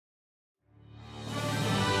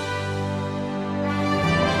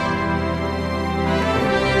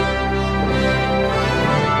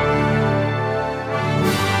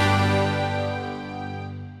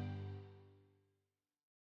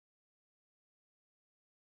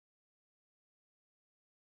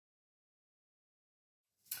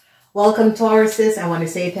Welcome, Tauruses. I want to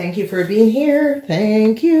say thank you for being here.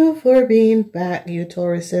 Thank you for being back, you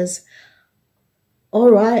Tauruses. All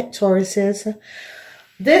right, Tauruses.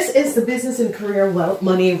 This is the business and career wealth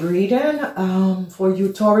money reading for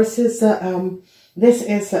you Tauruses. This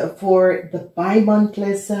is for the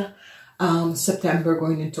bi-monthly September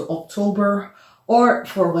going into October, or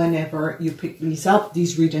for whenever you pick these up.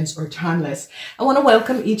 These readings are timeless. I want to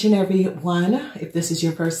welcome each and every one. If this is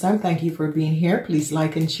your first time, thank you for being here. Please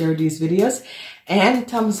like and share these videos and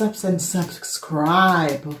thumbs up and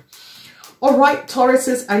subscribe. All right,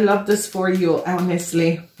 Tauruses, I love this for you.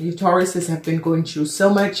 Honestly, you Tauruses have been going through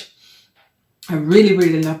so much. I really,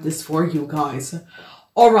 really love this for you guys.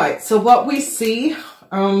 All right, so what we see,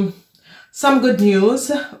 some good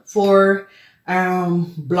news for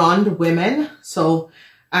blonde women. So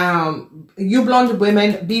you blonde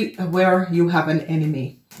women, be aware you have an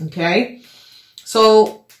enemy. Okay,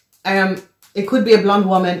 so it could be a blonde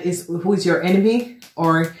woman who is your enemy,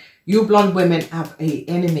 or you blonde women have a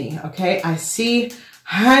enemy. Okay, I see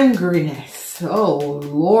hangriness. Oh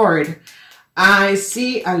Lord, I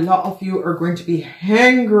see a lot of you are going to be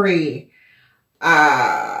hangry.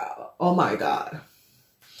 Oh my God,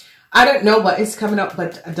 I don't know what is coming up,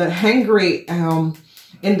 but the hangry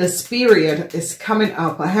in this period is coming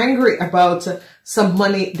up. Hangry about some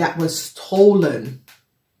money that was stolen.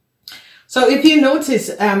 So if you notice,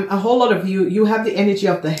 a whole lot of you have the energy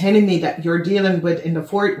of the enemy that you're dealing with in the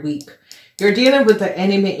 4th week. You're dealing with the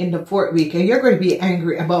enemy in the 4th week, and you're going to be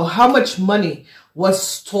angry about how much money was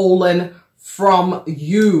stolen from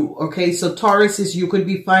you. Okay, so Tauruses, you could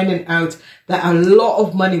be finding out that a lot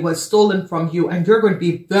of money was stolen from you, and you're going to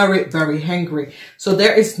be very, very angry. So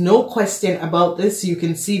there is no question about this. You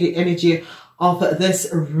can see the energy of this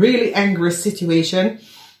really angry situation.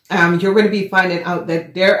 You're going to be finding out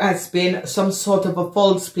that there has been some sort of a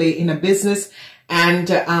false play in a business, and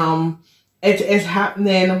it is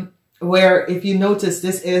happening where, if you notice,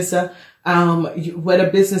 this is whether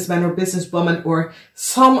businessman or businesswoman or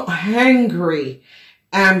some angry,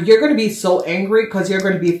 you're going to be so angry because you're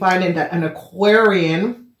going to be finding that an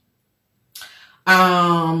Aquarian,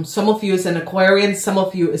 some of you is an Aquarian, some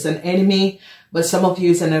of you is an enemy, but some of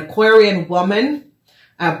you is an Aquarian woman.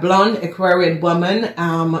 A blonde Aquarian woman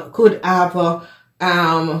could have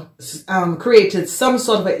created some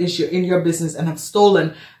sort of an issue in your business and have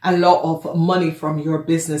stolen a lot of money from your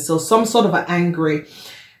business. So some sort of an angry.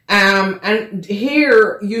 And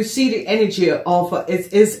here you see the energy of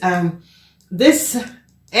this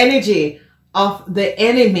energy of the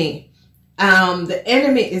enemy. The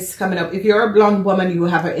enemy is coming up. If you're a blonde woman, you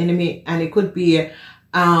have an enemy, and it could be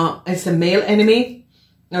it's a male enemy.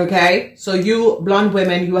 Okay, so you blonde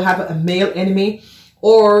women, you have a male enemy,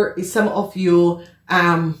 or some of you,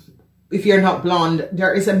 if you're not blonde,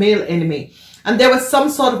 there is a male enemy. And there was some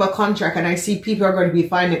sort of a contract, and I see people are going to be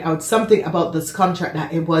finding out something about this contract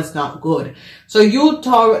that it was not good. So you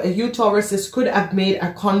Tauruses could have made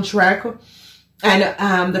a contract,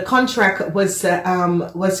 and the contract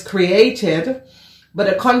was created, but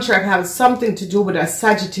the contract has something to do with a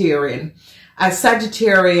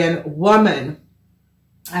Sagittarian woman.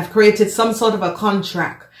 I've created some sort of a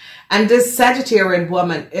contract, and this Sagittarian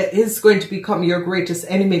woman is going to become your greatest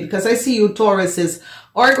enemy, because I see you Tauruses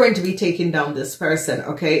are going to be taking down this person.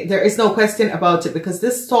 Okay, there is no question about it, because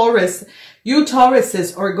this Taurus, you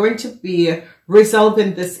Tauruses are going to be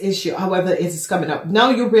resolving this issue. However, it is coming up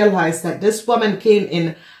now. You realize that this woman came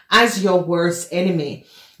in as your worst enemy.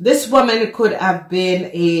 This woman could have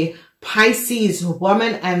been a Pisces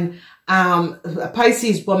woman, and a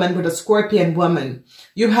Pisces woman with a Scorpion woman.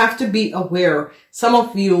 You have to be aware. Some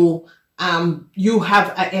of you, you have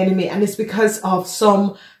an enemy, and it's because of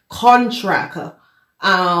some contract,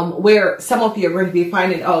 where some of you are going to be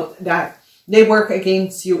finding out that they work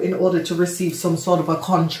against you in order to receive some sort of a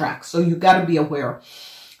contract. So you got to be aware.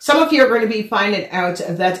 Some of you are going to be finding out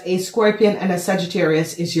that a Scorpion and a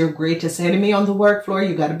Sagittarius is your greatest enemy on the work floor.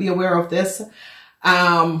 You got to be aware of this.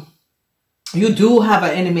 You do have an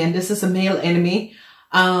enemy, and this is a male enemy,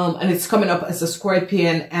 and it's coming up as a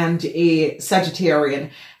Scorpion and a Sagittarian.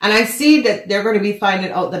 And I see that they're going to be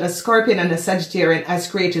finding out that a Scorpion and a Sagittarian has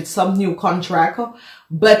created some new contract,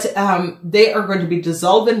 but they are going to be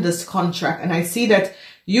dissolving this contract. And I see that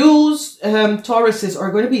you Tauruses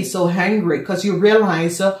are going to be so angry because you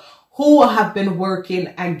realize who have been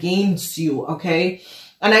working against you. Okay.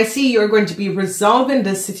 And I see you're going to be resolving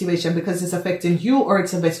this situation because it's affecting you, or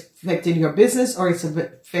it's affecting your business, or it's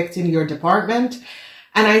affecting your department.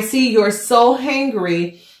 And I see you're so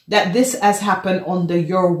angry that this has happened under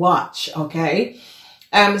your watch. Okay.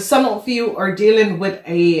 Some of you are dealing with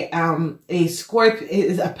a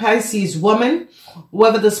Pisces woman.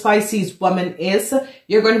 Whoever the Pisces woman is,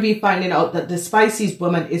 you're going to be finding out that the Pisces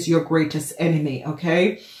woman is your greatest enemy,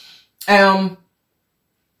 okay?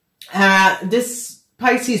 This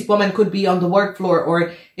Pisces woman could be on the work floor,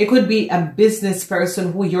 or it could be a business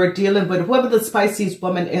person who you're dealing with. Whoever the Pisces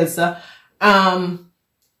woman is,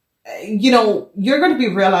 you know, you're going to be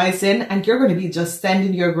realizing, and you're going to be just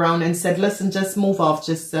standing your ground and said, listen, just move off.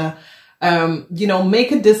 Just, you know,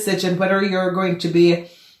 make a decision whether you're going to be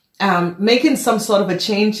making some sort of a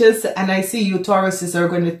changes. And I see you Tauruses are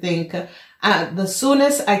going to think, the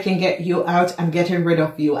soonest I can get you out, I'm getting rid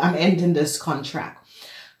of you. I'm ending this contract.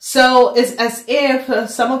 So it's as if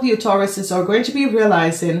some of you Tauruses are going to be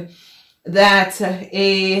realizing that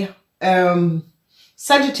a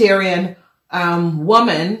Sagittarian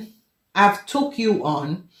woman have took you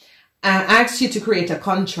on and asked you to create a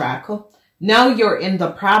contract. Now you're in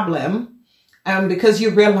the problem because you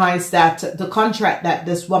realize that the contract that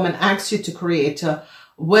this woman asked you to create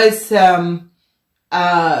was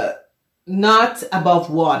not above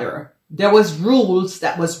water. There was rules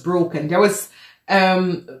that was broken. There was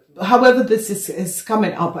however this is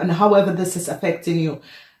coming up and however this is affecting you,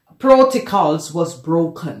 protocols was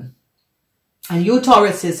broken. And you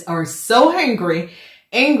Tauruses are so angry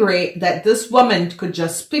that this woman could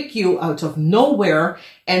just pick you out of nowhere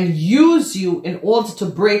and use you in order to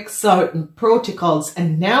break certain protocols.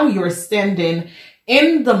 And now you're standing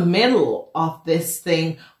in the middle of this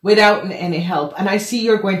thing without any help. And I see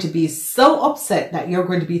you're going to be so upset that you're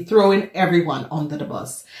going to be throwing everyone under the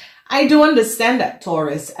bus. I do understand that,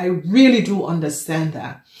 Taurus. I really do understand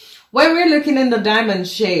that. When we're looking in the diamond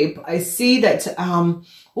shape, I see that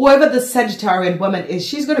whoever the Sagittarian woman is,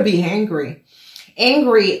 she's going to be angry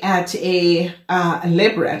at a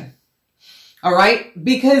Libran. All right,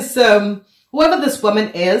 because whoever this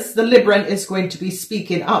woman is, the Libran is going to be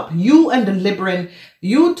speaking up. You and the Libran,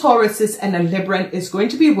 you Tauruses and a Libran is going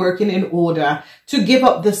to be working in order to give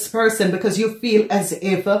up this person because you feel as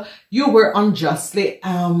if you were unjustly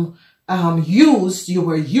used. You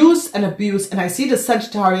were used and abused. And I see the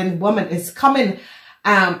Sagittarian woman is coming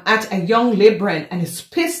at a young Libran and is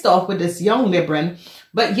pissed off with this young Libran.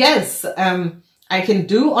 But yes, I can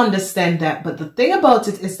do understand that. But the thing about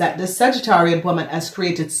it is that the Sagittarian woman has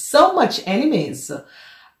created so much enemies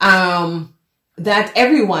that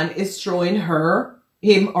everyone is throwing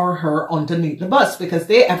him or her underneath the bus because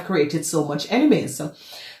they have created so much enemies.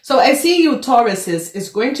 So I see you Tauruses is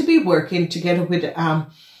going to be working together with a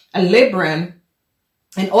Libran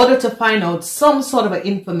in order to find out some sort of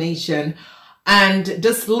information. And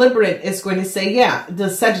this Libran is going to say, yeah, the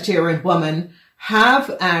Sagittarian woman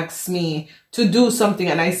have asked me to do something.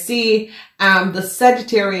 And I see the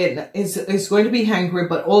Sagittarian is going to be angry,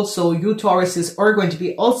 but also you Tauruses are going to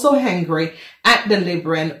be also angry at the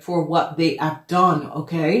Libran for what they have done,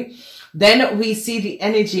 okay? Then we see the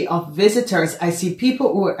energy of visitors. I see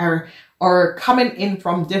people who are coming in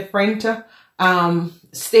from different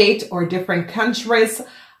state or different countries.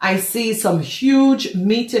 I see some huge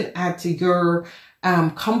meeting at your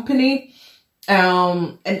company.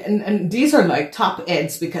 And these are like top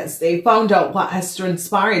heads because they found out what has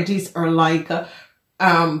transpired. These are like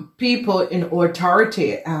people in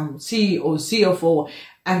authority, CEO, CFO,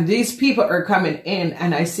 and these people are coming in.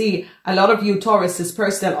 And I see a lot of you Tauruses,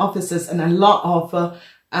 personnel officers, and a lot of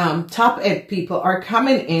top head people are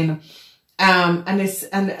coming in. And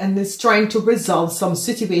it's trying to resolve some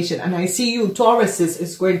situation. And I see you Tauruses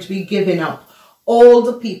is going to be giving up all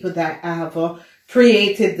the people that have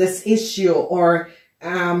created this issue or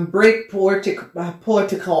break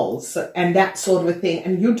protocols and that sort of thing.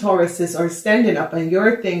 And you Tauruses are standing up and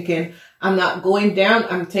you're thinking, I'm not going down.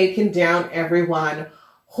 I'm taking down everyone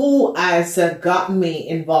who has gotten me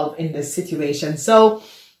involved in this situation. So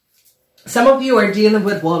some of you are dealing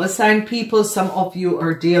with water sign people. Some of you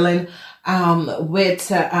are dealing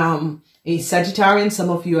with a Sagittarian. Some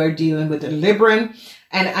of you are dealing with a Libran.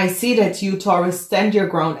 And I see that you Taurus stand your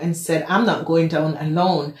ground and said, I'm not going down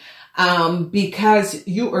alone, because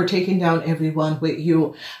you are taking down everyone with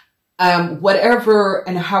you. Whatever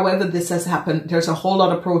and however this has happened, there's a whole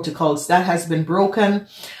lot of protocols that has been broken,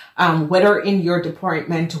 whether in your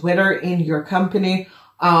department, whether in your company,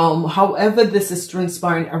 however this is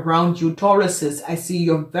transpiring around you Tauruses. I see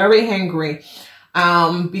you're very angry.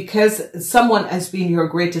 Because someone has been your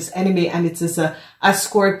greatest enemy, and it is a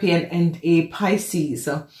Scorpion and a Pisces.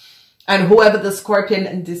 And whoever the Scorpion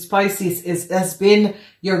and this Pisces is, has been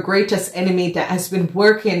your greatest enemy that has been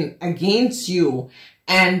working against you.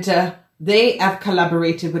 And they have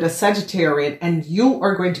collaborated with a Sagittarian, and you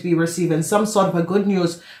are going to be receiving some sort of a good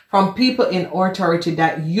news from people in authority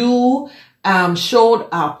that you showed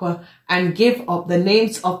up and give up the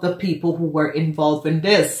names of the people who were involved in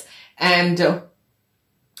this. And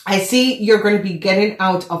I see you're going to be getting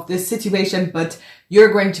out of this situation, but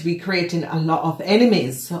you're going to be creating a lot of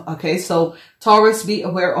enemies. Okay, so Taurus, be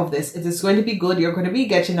aware of this. It is going to be good. You're going to be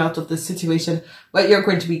getting out of this situation, but you're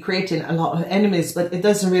going to be creating a lot of enemies. But it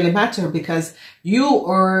doesn't really matter, because you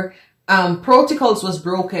are protocols was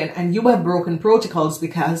broken, and you have broken protocols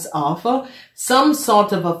because of some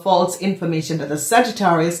sort of a false information that a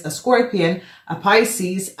Sagittarius, a Scorpion, a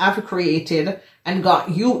Pisces have created and got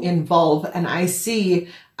you involved. And I see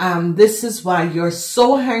this is why you're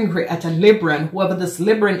so angry at a Libran, whoever this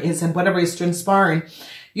Libran is and whatever is transpiring.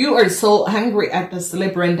 You are so angry at this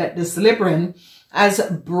Libran that this Libran has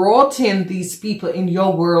brought in these people in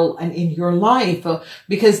your world and in your life,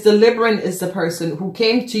 because the Libran is the person who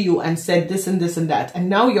came to you and said this and this and that. And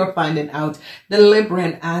now you're finding out the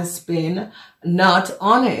Libran has been not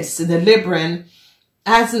honest. The Libran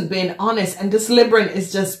hasn't been honest. And this Libran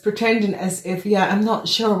is just pretending as if, yeah, I'm not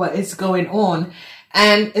sure what is going on.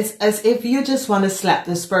 And it's as if you just want to slap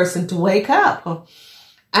this person to wake up.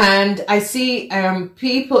 And I see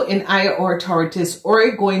people in higher authorities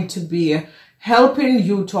are going to be helping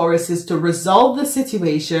you, Tauruses, to resolve the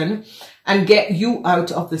situation and get you out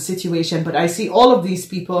of the situation. But I see all of these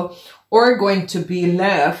people are going to be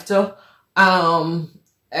left, left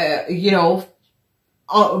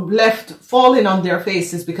falling on their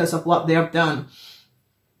faces because of what they have done.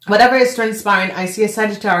 Whatever is transpiring, I see a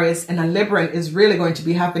Sagittarius and a Libran is really going to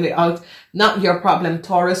be having it out. Not your problem,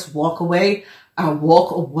 Taurus. Walk away.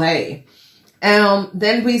 Walk away.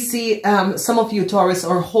 Then we see some of you, Taurus,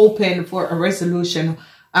 are hoping for a resolution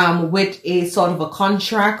with a sort of a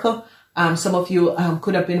contract. Some of you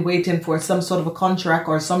could have been waiting for some sort of a contract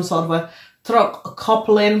or some sort of a truck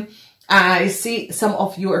coupling. I see some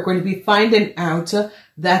of you are going to be finding out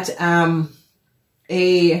that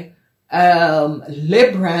a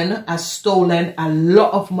Libran has stolen a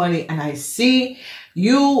lot of money, and I see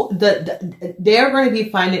they're going to be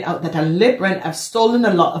finding out that a Libran have stolen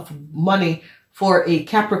a lot of money for a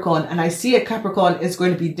Capricorn, and I see a Capricorn is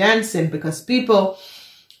going to be dancing because people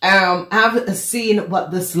have seen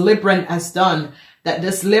what this Libran has done, that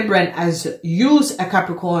this Libran has used a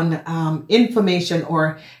Capricorn information,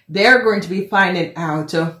 or they're going to be finding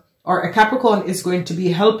out or a Capricorn is going to be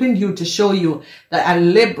helping you to show you that a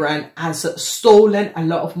Libran has stolen a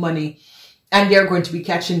lot of money, and they're going to be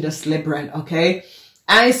catching this Libran, okay?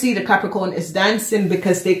 I see the Capricorn is dancing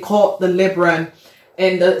because they caught the Libran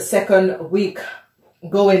in the second week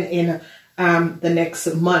going in the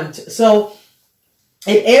next month. So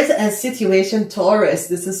it is a situation, Taurus.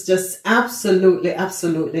 This is just absolutely,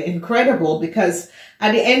 absolutely incredible, because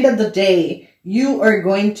at the end of the day, you are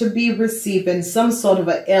going to be receiving some sort of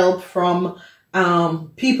a help from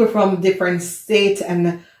people from different states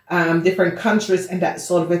and different countries and that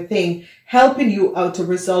sort of a thing, helping you out to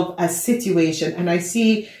resolve a situation. And I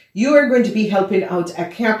see you are going to be helping out a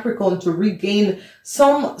Capricorn to regain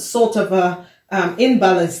some sort of a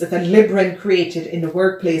imbalance that a Libran created in the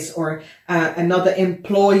workplace, or another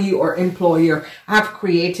employee or employer have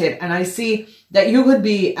created. And I see that you could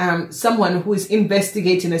be someone who is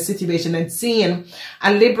investigating a situation and seeing a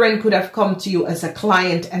Libran could have come to you as a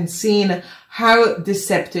client and seen how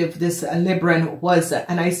deceptive this Libran was.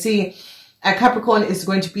 And I see a Capricorn is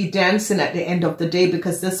going to be dancing at the end of the day,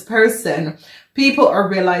 because this person, people are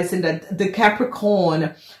realizing that the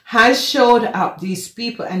Capricorn has showed up these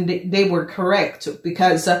people and they were correct,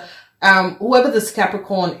 because whoever this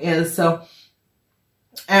Capricorn is,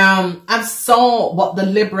 I saw what the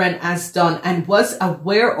Libran has done and was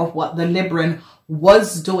aware of what the Libran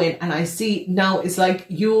was doing. And I see now it's like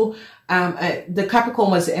you, the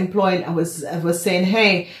Capricorn was employing, I was saying,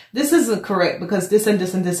 hey, this isn't correct because this and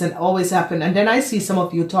this and this and always happen. And then I see some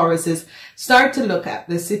of you Tauruses start to look at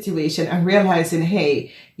the situation and realizing,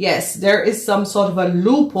 hey, yes, there is some sort of a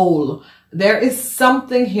loophole. There is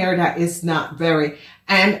something here that is not very.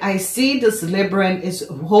 And I see this Libran is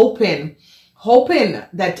hoping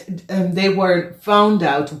that they were found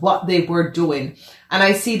out what they were doing. And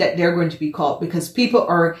I see that they're going to be caught, because people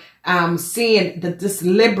are seeing that this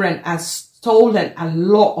Libran has stolen a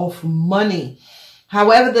lot of money.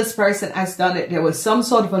 However this person has done it, there was some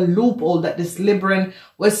sort of a loophole that this Libran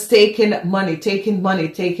was taking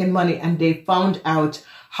money, and they found out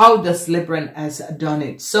how this Libran has done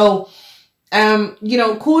it. So,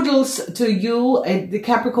 kudos to you. The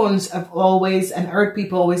Capricorns have always, and Earth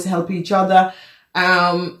people always help each other.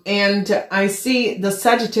 And I see the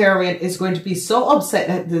Sagittarian is going to be so upset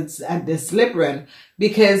at this Libran,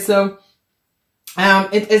 because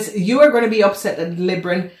you are going to be upset at the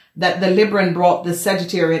Libran brought the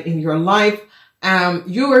Sagittarian in your life.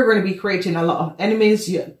 You are going to be creating a lot of enemies,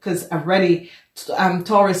 because already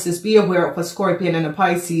Taurus is, be aware of a Scorpion and a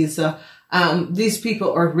Pisces. These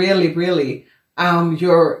people are really, really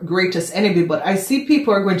your greatest enemy. But I see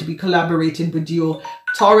people are going to be collaborating with you,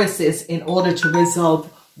 Tauruses, in order to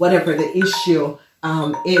resolve whatever the issue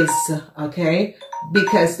is, okay?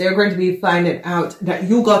 Because they're going to be finding out that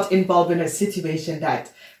you got involved in a situation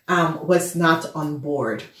that was not on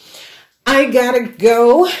board. I gotta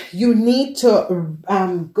go. You need to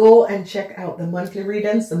go and check out the monthly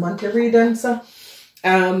readings. Go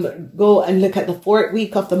and look at the 4th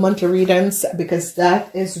week of the monthly readings, because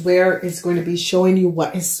that is where it's going to be showing you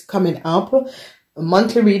what is coming up.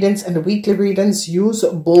 Monthly readings and the weekly readings, use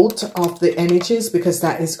both of the energies, because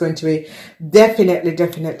that is going to be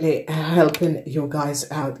definitely helping you guys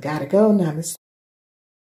out. Gotta go. Namaste.